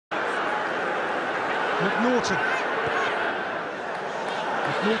McNaughton.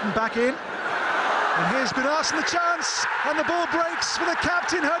 McNaughton back in. And here's Gunnarsson the chance, and the ball breaks for the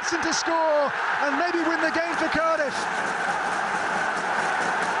captain Hudson to score and maybe win the game for Cardiff.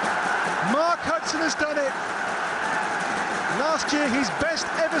 Mark Hudson has done it. Last year his best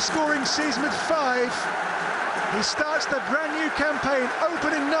ever scoring season with 5. He starts the brand new campaign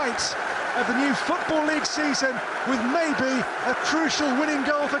opening night of the new Football League season with maybe a crucial winning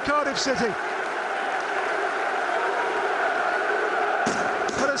goal for Cardiff City.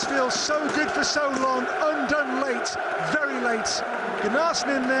 Huddersfield so good for so long, undone late, very late.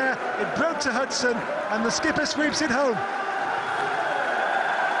 Gunnarsson in there, it broke to Hudson, and the skipper sweeps it home.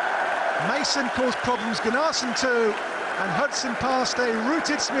 Mason caused problems, Gunnarsson too, and Hudson past a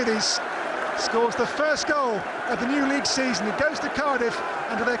rooted Smithies scores the first goal of the new league season. It goes to Cardiff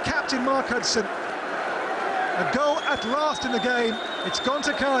and to their captain Mark Hudson. A goal at last in the game. It's gone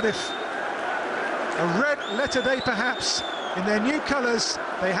to Cardiff. A red letter day perhaps. In their new colours,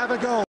 they have a goal.